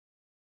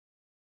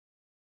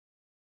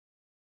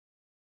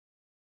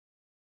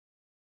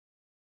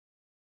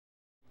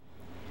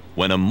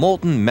When a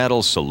molten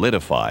metal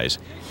solidifies,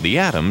 the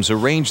atoms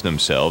arrange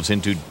themselves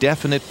into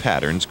definite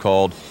patterns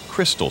called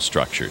crystal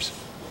structures.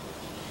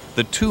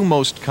 The two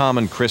most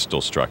common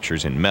crystal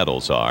structures in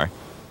metals are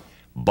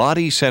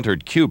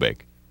body-centered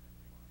cubic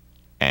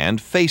and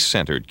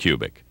face-centered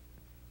cubic.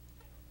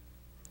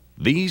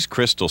 These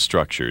crystal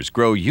structures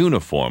grow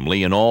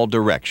uniformly in all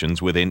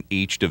directions within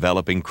each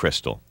developing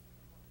crystal.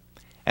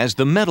 As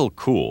the metal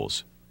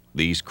cools,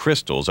 these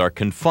crystals are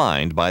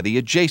confined by the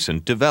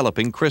adjacent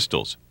developing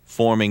crystals,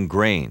 forming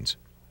grains.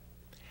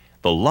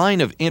 The line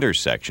of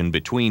intersection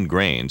between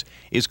grains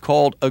is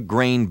called a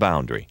grain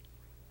boundary.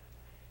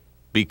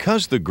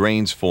 Because the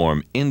grains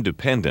form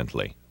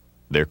independently,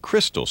 their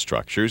crystal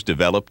structures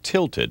develop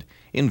tilted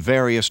in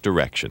various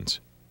directions.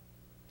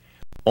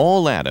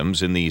 All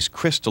atoms in these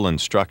crystalline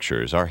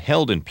structures are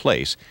held in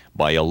place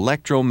by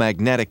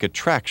electromagnetic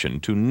attraction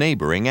to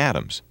neighboring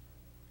atoms.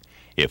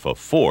 If a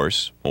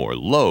force or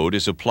load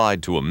is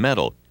applied to a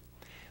metal,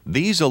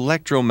 these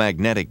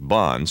electromagnetic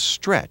bonds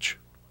stretch,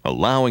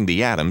 allowing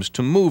the atoms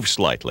to move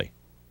slightly.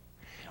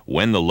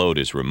 When the load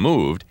is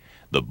removed,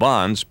 the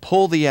bonds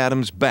pull the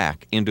atoms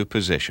back into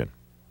position.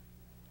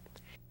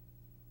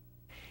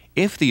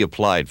 If the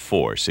applied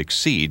force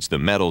exceeds the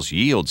metal's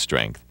yield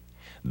strength,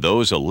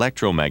 those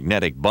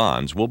electromagnetic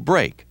bonds will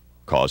break,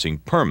 causing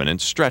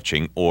permanent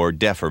stretching or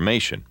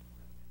deformation.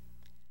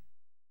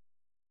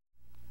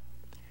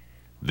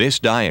 This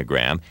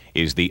diagram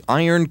is the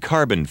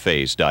iron-carbon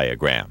phase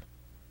diagram.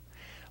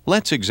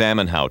 Let's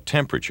examine how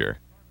temperature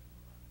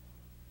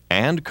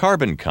and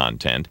carbon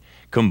content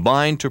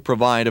combine to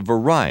provide a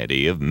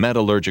variety of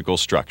metallurgical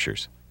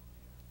structures.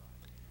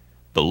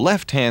 The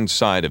left-hand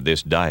side of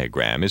this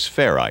diagram is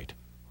ferrite.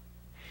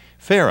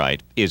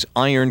 Ferrite is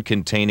iron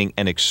containing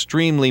an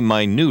extremely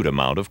minute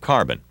amount of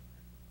carbon.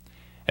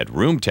 At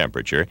room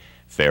temperature,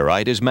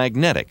 ferrite is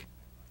magnetic,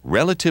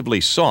 relatively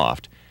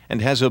soft,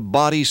 and has a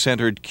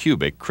body-centered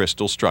cubic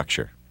crystal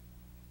structure.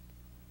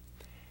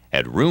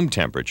 At room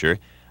temperature,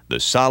 the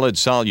solid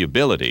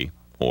solubility,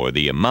 or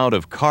the amount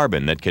of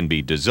carbon that can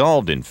be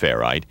dissolved in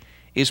ferrite,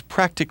 is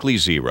practically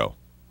zero.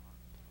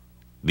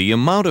 The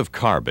amount of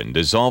carbon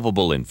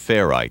dissolvable in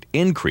ferrite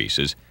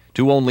increases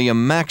to only a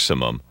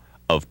maximum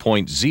of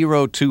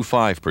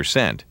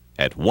 0.025%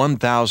 at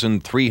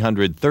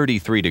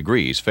 1,333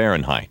 degrees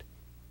Fahrenheit.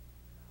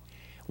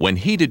 When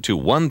heated to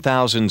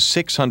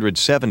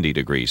 1,670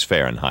 degrees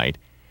Fahrenheit,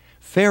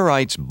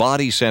 ferrite's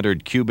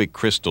body-centered cubic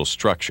crystal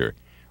structure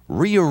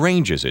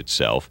rearranges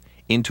itself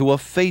into a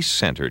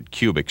face-centered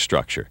cubic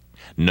structure,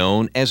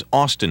 known as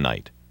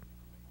austenite.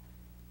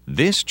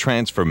 This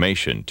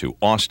transformation to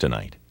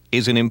austenite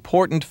is an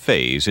important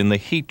phase in the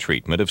heat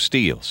treatment of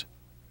steels.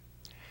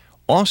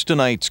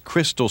 Austenite's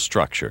crystal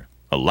structure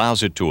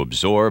allows it to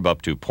absorb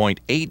up to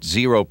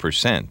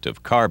 0.80%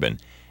 of carbon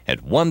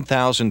at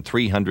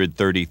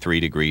 1,333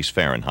 degrees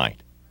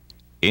Fahrenheit,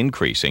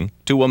 increasing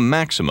to a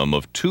maximum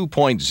of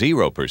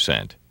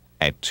 2.0%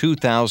 at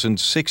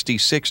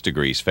 2,066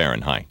 degrees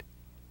Fahrenheit.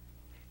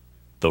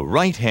 The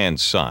right-hand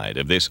side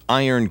of this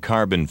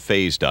iron-carbon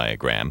phase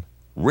diagram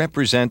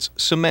represents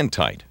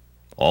cementite,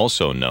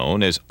 also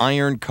known as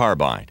iron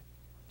carbide.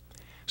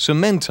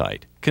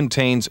 Cementite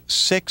contains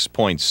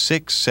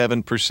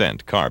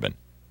 6.67% carbon.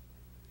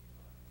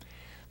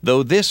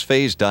 Though this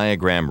phase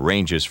diagram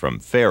ranges from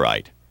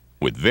ferrite,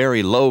 with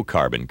very low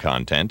carbon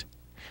content,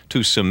 to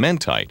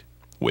cementite,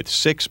 with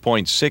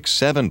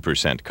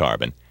 6.67%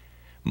 carbon,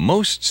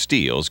 most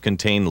steels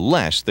contain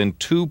less than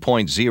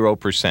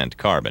 2.0%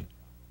 carbon.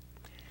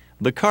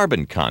 The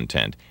carbon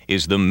content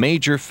is the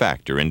major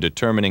factor in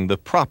determining the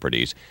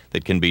properties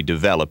that can be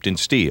developed in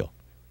steel.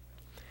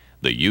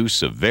 The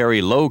use of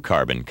very low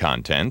carbon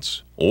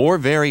contents or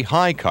very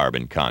high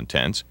carbon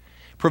contents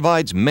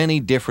provides many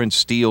different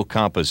steel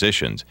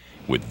compositions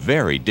with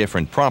very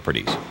different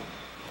properties.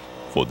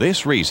 For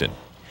this reason,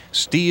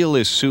 steel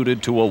is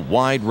suited to a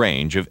wide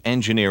range of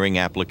engineering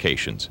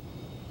applications.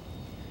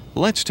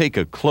 Let's take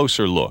a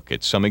closer look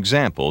at some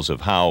examples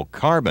of how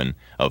carbon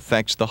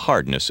affects the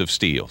hardness of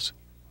steels.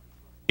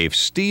 If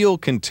steel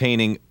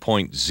containing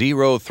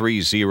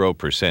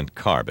 0.030%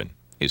 carbon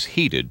is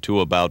heated to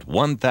about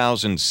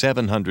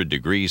 1,700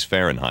 degrees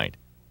Fahrenheit,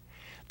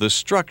 the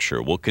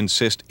structure will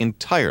consist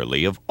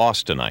entirely of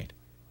austenite.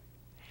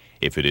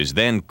 If it is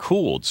then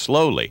cooled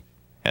slowly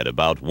at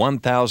about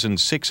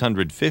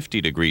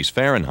 1,650 degrees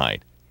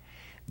Fahrenheit,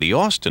 the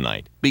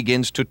austenite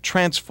begins to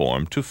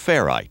transform to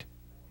ferrite.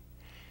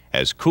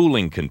 As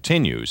cooling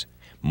continues,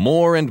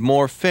 more and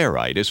more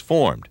ferrite is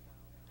formed,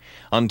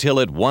 until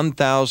at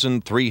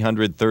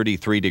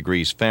 1,333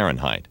 degrees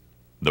Fahrenheit,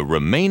 the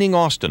remaining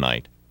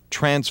austenite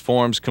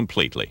transforms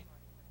completely.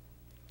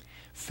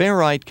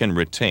 Ferrite can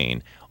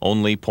retain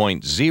only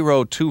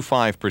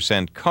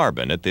 0.025%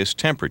 carbon at this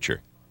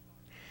temperature.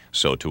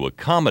 So to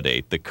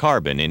accommodate the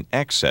carbon in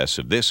excess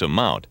of this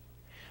amount,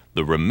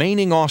 the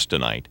remaining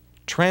austenite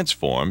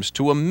transforms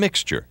to a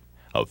mixture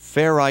of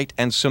ferrite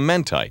and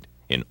cementite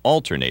in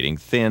alternating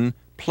thin,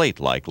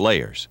 plate-like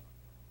layers.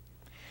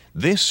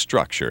 This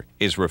structure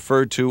is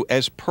referred to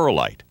as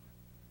pearlite.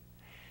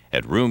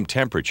 At room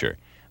temperature,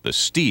 The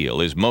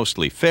steel is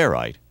mostly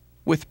ferrite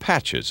with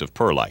patches of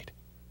pearlite.